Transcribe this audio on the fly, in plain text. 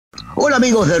Hola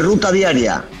amigos de Ruta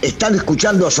Diaria, están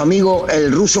escuchando a su amigo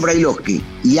el ruso Brailovsky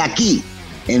y aquí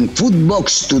en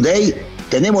Footbox Today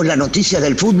tenemos las noticias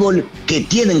del fútbol que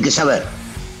tienen que saber.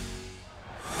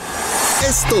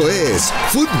 Esto es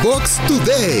Footbox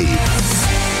Today.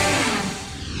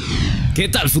 ¿Qué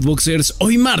tal, Footboxers?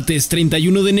 Hoy martes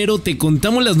 31 de enero te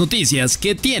contamos las noticias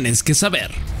que tienes que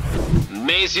saber.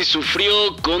 Messi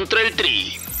sufrió contra el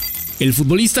Tri. El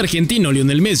futbolista argentino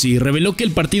Lionel Messi reveló que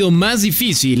el partido más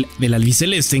difícil del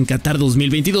albiceleste en Qatar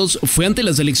 2022 fue ante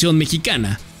la selección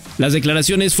mexicana. Las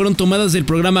declaraciones fueron tomadas del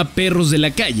programa Perros de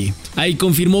la Calle. Ahí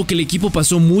confirmó que el equipo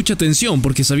pasó mucha tensión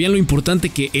porque sabían lo importante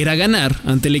que era ganar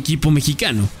ante el equipo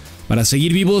mexicano para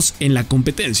seguir vivos en la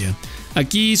competencia.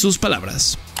 Aquí sus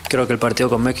palabras. Creo que el partido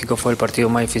con México fue el partido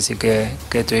más difícil que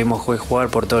tuvimos que jugar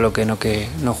por todo lo que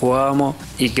no jugábamos,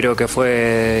 y creo que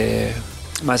fue,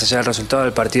 más allá del resultado,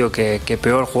 el partido que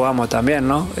peor jugamos también,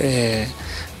 ¿no?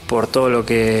 Por todo lo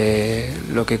que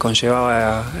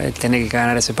conllevaba el tener que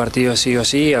ganar ese partido sí o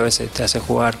sí. A veces te hace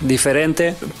jugar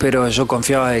diferente, pero yo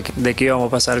confiaba de que íbamos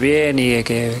a pasar bien y de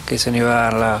que se nos iban a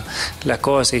dar las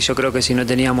cosas, y yo creo que si no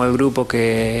teníamos el grupo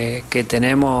que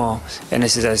tenemos en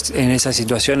esa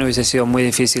situación hubiese sido muy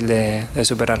difícil de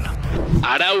superarla.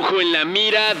 Araujo en la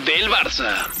mira del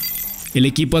Barça. El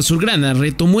equipo azulgrana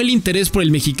retomó el interés por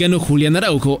el mexicano Julián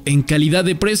Araujo en calidad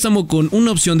de préstamo con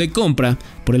una opción de compra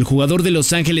por el jugador de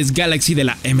Los Ángeles Galaxy de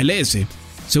la MLS.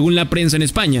 Según la prensa en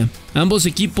España, ambos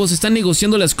equipos están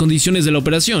negociando las condiciones de la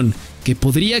operación, que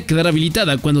podría quedar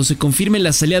habilitada cuando se confirme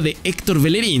la salida de Héctor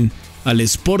Bellerín al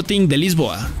Sporting de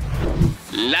Lisboa.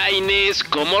 Lainez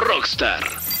como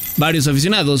rockstar. Varios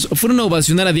aficionados fueron a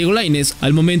ovacionar a Diego Lainez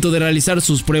al momento de realizar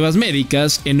sus pruebas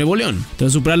médicas en Nuevo León.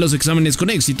 Tras superar los exámenes con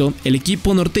éxito, el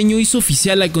equipo norteño hizo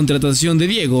oficial la contratación de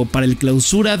Diego para el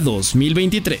Clausura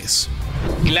 2023.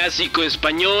 Clásico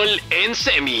español en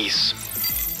semis.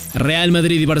 Real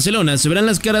Madrid y Barcelona se verán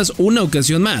las caras una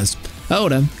ocasión más,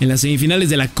 ahora en las semifinales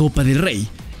de la Copa del Rey.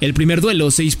 El primer duelo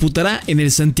se disputará en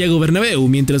el Santiago Bernabéu,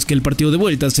 mientras que el partido de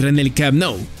vuelta será en el Camp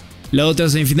Nou. La otra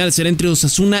semifinal será entre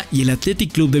Osasuna y el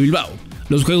Athletic Club de Bilbao.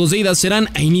 Los juegos de ida serán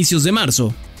a inicios de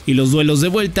marzo y los duelos de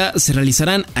vuelta se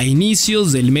realizarán a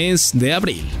inicios del mes de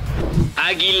abril.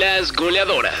 Águilas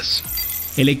goleadoras.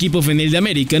 El equipo femenil de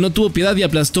América no tuvo piedad y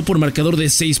aplastó por marcador de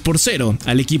 6-0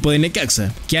 al equipo de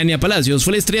Necaxa. Kiania Palacios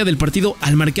fue la estrella del partido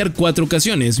al marcar 4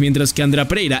 ocasiones, mientras que Andrea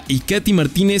Pereira y Katy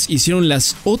Martínez hicieron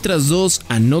las otras 2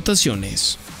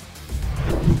 anotaciones.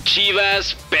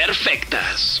 Chivas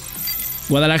perfectas.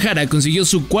 Guadalajara consiguió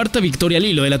su cuarta victoria al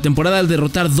hilo de la temporada al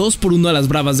derrotar 2-1 a las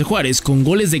Bravas de Juárez con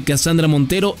goles de Cassandra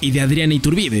Montero y de Adriana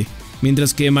Iturbide,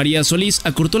 mientras que María Solís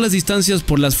acortó las distancias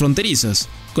por las fronterizas.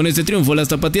 Con este triunfo, las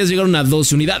tapatías llegaron a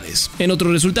 12 unidades. En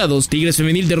otros resultados, Tigres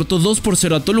Femenil derrotó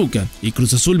 2-0 a Toluca y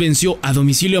Cruz Azul venció a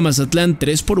domicilio a Mazatlán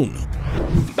 3-1.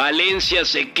 Valencia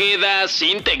se queda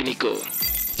sin técnico.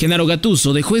 Genaro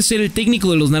Gattuso dejó de ser el técnico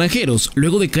de los naranjeros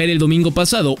luego de caer el domingo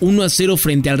pasado 1-0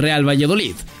 frente al Real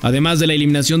Valladolid, además de la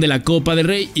eliminación de la Copa del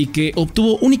Rey y que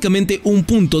obtuvo únicamente un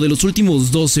punto de los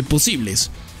últimos 12 posibles.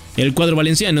 El cuadro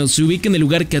valenciano se ubica en el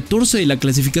lugar 14 de la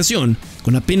clasificación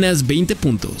con apenas 20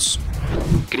 puntos.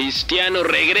 Cristiano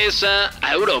regresa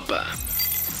a Europa.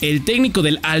 El técnico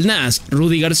del Al-Nassr,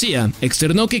 Rudy García,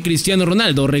 externó que Cristiano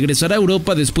Ronaldo regresará a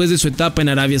Europa después de su etapa en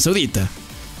Arabia Saudita.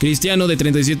 Cristiano, de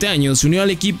 37 años, se unió al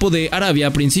equipo de Arabia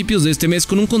a principios de este mes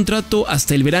con un contrato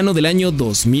hasta el verano del año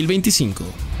 2025.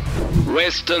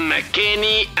 Weston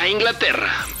McKennie a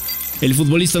Inglaterra. El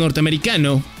futbolista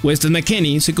norteamericano Weston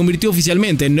McKennie se convirtió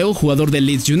oficialmente en nuevo jugador del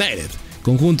Leeds United,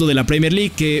 conjunto de la Premier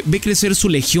League que ve crecer su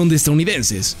legión de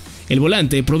estadounidenses. El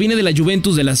volante proviene de la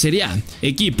Juventus de la Serie A,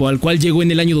 equipo al cual llegó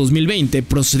en el año 2020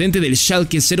 procedente del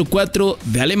Schalke 04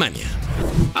 de Alemania.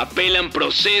 Apelan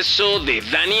proceso de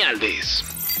Dani Alves.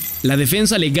 La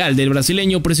defensa legal del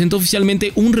brasileño presentó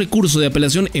oficialmente un recurso de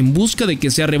apelación en busca de que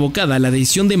sea revocada la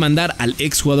decisión de mandar al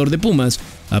exjugador de Pumas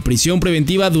a prisión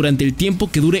preventiva durante el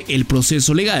tiempo que dure el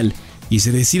proceso legal y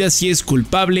se decida si es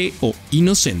culpable o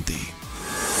inocente.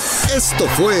 Esto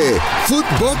fue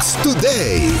Footbox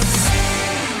Today.